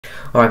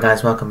Alright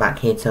guys, welcome back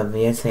here to a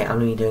video. Today I'm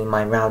going to be doing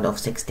my round of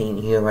 16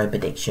 Euro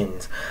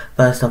predictions.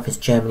 First off is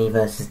Germany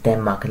versus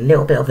Denmark. A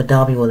little bit of a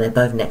derby, well they're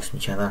both next to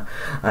each other.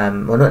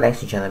 Well, not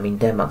next to each other, I mean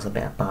Denmark's a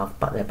bit above,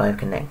 but they're both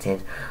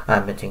connected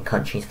between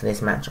countries. For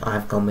this match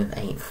I've gone with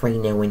a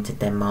 3-0 win to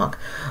Denmark.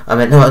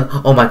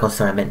 Oh my god,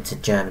 sorry, I meant to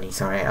Germany,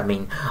 sorry. I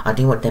mean, I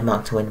do want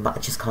Denmark to win, but I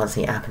just can't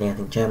see it happening. I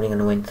think Germany are going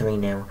to win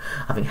 3-0.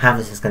 I think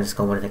Havertz is going to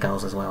score one of the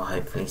goals as well,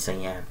 hopefully, so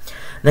yeah.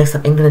 Next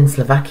up, England and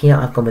Slovakia.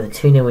 I've gone with a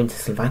 2-0 win to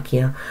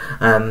Slovakia.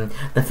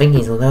 The thing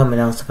is, although I'm an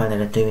Arsenal fan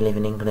and I do live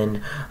in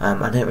England,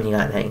 I don't really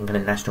like the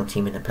England national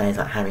team and the players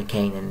like Harry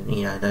Kane and,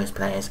 you know, those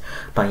players.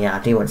 But yeah, I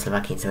do want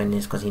Slovakia to win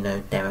this because, you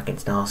know, they're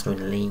against Arsenal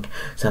in the league.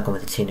 So I've gone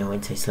with a 2-0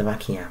 win to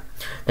Slovakia.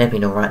 They've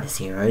been alright this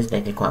Euros. They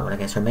did quite well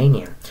against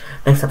Romania.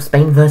 Next up,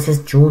 Spain versus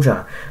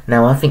Georgia.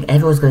 Now, I think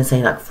everyone's going to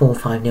say like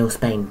 4-5-0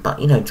 Spain, but,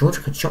 you know,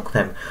 Georgia could shock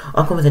them.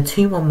 I've gone with a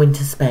 2-1 win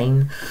to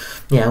Spain.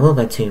 Yeah, I will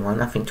go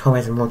 2-1. I think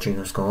Torres and Rodri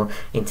will score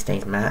in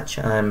today's match.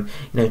 You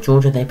know,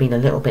 Georgia, they've been a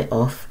little bit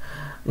off.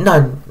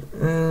 No,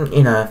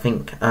 you know, I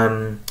think,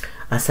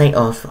 I say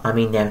off, I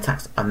mean their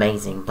attack's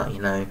amazing, but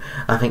you know,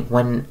 I think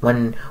when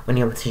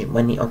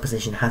the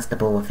opposition has the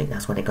ball, I think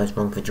that's when it goes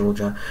wrong for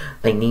Georgia.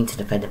 They need to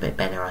defend a bit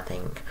better, I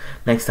think.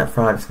 Next up,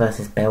 France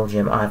versus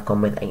Belgium. I've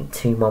gone with a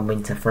 2-1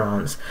 win to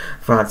France.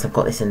 France have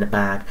got this in the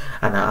bag,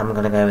 and I'm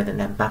going to go with an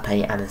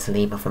Mbappe and a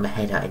Saliba from a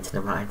header into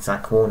the right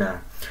side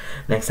corner.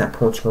 Next up,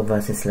 Portugal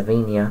versus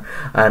Slovenia.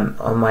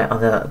 On my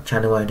other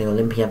channel I do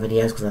Olympia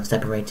videos because I've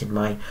separated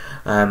my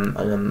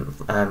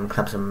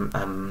clubs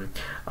from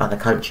other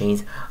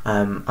countries.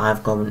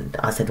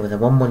 I said with a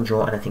 1-1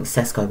 draw, and I think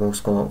Sesko will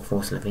score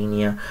for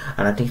Slovenia,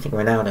 and I do think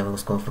Ronaldo will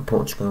score for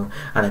Portugal,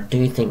 and I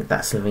do think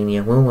that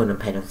Slovenia will win on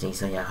penalty,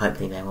 so yeah,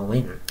 hopefully they will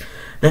win.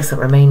 Next up,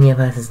 Romania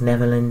versus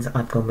Netherlands.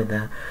 I've gone with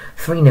a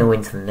 3-0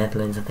 win to the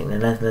Netherlands. I think the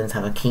Netherlands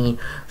have a key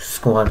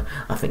squad.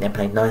 I think they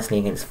played nicely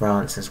against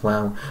France as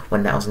well.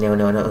 When that was 0-0,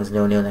 I know it was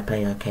 0-0, they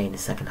played okay in the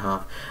second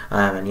half.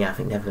 And yeah, I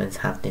think Netherlands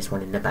have this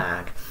one in the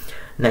bag.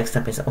 Next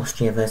up is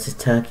Austria versus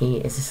Turkey.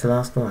 Is this the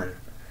last one?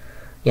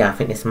 Yeah, I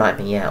think this might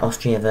be, yeah,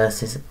 Austria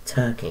versus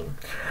Turkey.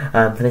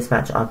 For this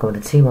match, I've gone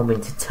with a 2-1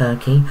 win to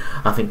Turkey.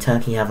 I think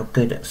Turkey have a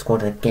good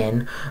squad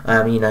again.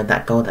 You know,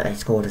 that goal that they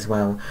scored as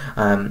well,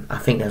 I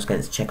think that was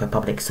against the Czech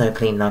Republic. So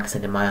clean, like I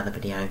said in my other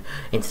video,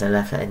 into the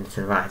left and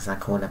into the right side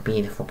corner.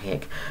 Beautiful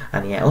kick.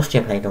 And yeah,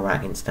 Austria played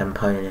alright against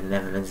Poland and the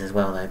Netherlands as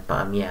well, though.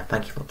 But yeah,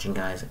 thank you for watching,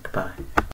 guys. Goodbye.